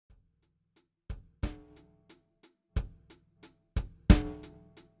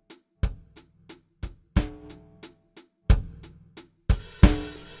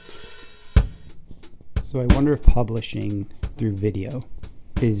So I wonder if publishing through video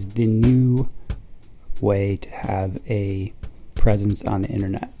is the new way to have a presence on the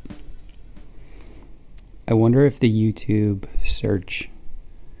internet. I wonder if the YouTube search,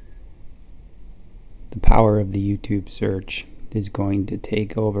 the power of the YouTube search is going to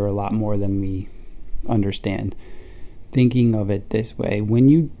take over a lot more than we understand. Thinking of it this way, when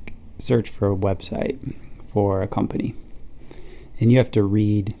you search for a website for a company and you have to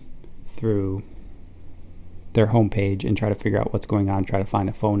read through their homepage and try to figure out what's going on, try to find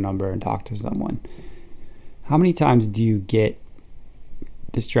a phone number and talk to someone, how many times do you get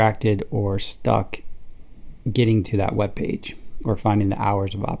distracted or stuck getting to that webpage or finding the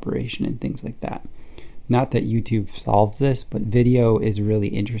hours of operation and things like that? Not that YouTube solves this, but video is a really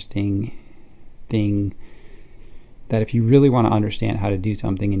interesting thing that if you really want to understand how to do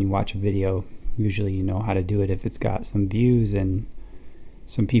something and you watch a video, usually you know how to do it if it's got some views and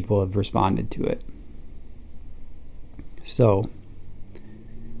some people have responded to it. So,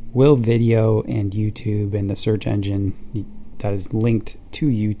 will video and YouTube and the search engine that is linked to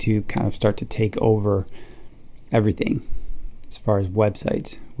YouTube kind of start to take over everything as far as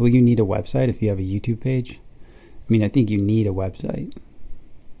websites? Will you need a website if you have a YouTube page? I mean, I think you need a website.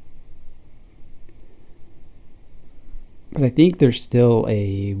 But I think there's still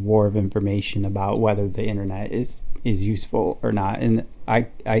a war of information about whether the internet is useful or not. And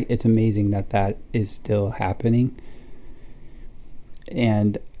it's amazing that is still happening.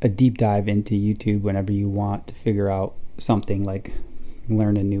 And a deep dive into YouTube whenever you want to figure out something like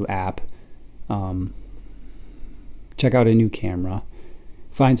learn a new app, check out a new camera,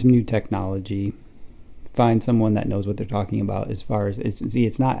 find some new technology, find someone that knows what they're talking about as far as,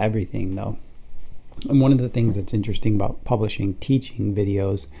 it's not everything though. And one of the things that's interesting about publishing teaching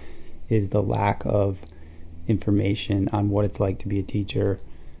videos is the lack of information on what it's like to be a teacher,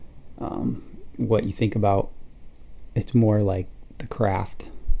 what you think about. It's more like the craft.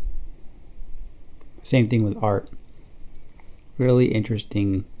 Same thing with art. Really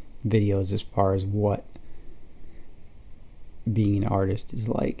interesting videos as far as what being an artist is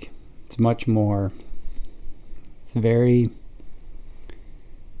like. It's very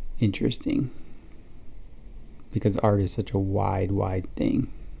interesting because art is such a wide thing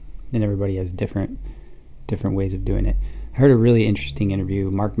and everybody has different ways of doing it. I heard a really interesting interview.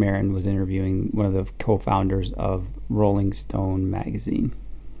 Mark Maron was interviewing one of the co-founders of Rolling Stone magazine,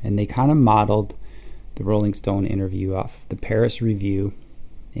 and they kind of modeled the Rolling Stone interview off the Paris Review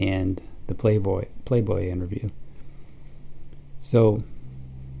and the Playboy interview. So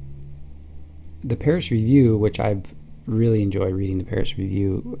the Paris Review, which I've really enjoyed reading the Paris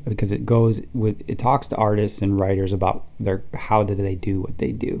Review because it talks to artists and writers about how did they do what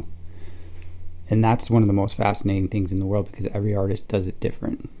they do. And that's one of the most fascinating things in the world because every artist does it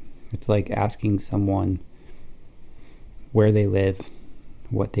different. It's like asking someone where they live,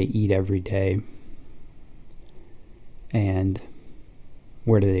 what they eat every day, and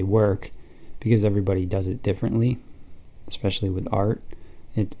where do they work, because everybody does it differently, especially with art.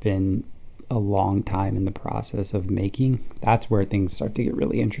 It's been a long time in the process of making. That's where things start to get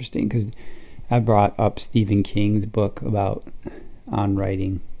really interesting because I brought up Stephen King's book on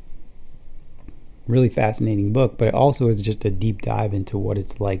writing. Really fascinating book, but it also is just a deep dive into what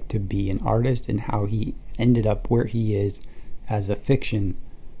it's like to be an artist and how he ended up where he is as a fiction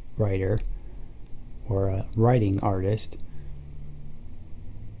writer or a writing artist.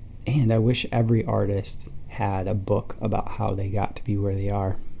 And I wish every artist had a book about how they got to be where they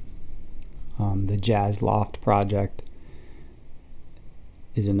are. The Jazz Loft Project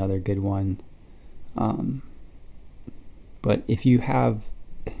is another good one. But if you have,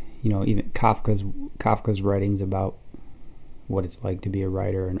 even Kafka's writings about what it's like to be a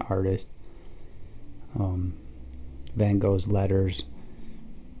writer and artist, Van Gogh's letters,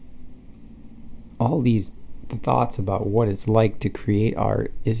 all the thoughts about what it's like to create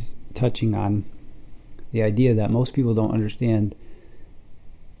art is touching on the idea that most people don't understand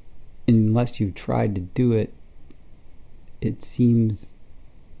unless you've tried to do it. It seems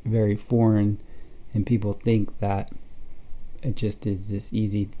very foreign, and people think that it just is this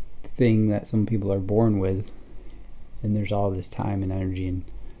easy thing that some people are born with, and there's all this time and energy and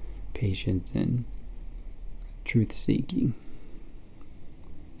patience and truth seeking.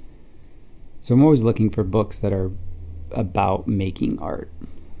 So I'm always looking for books that are about making art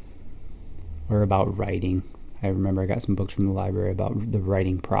or about writing. I remember I got some books from the library about the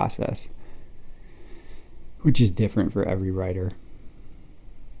writing process, which is different for every writer.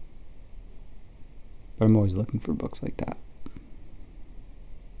 But I'm always looking for books like that.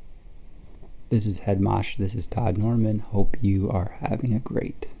 This is Headmosh. This is Todd Norman. Hope you are having a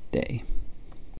great day.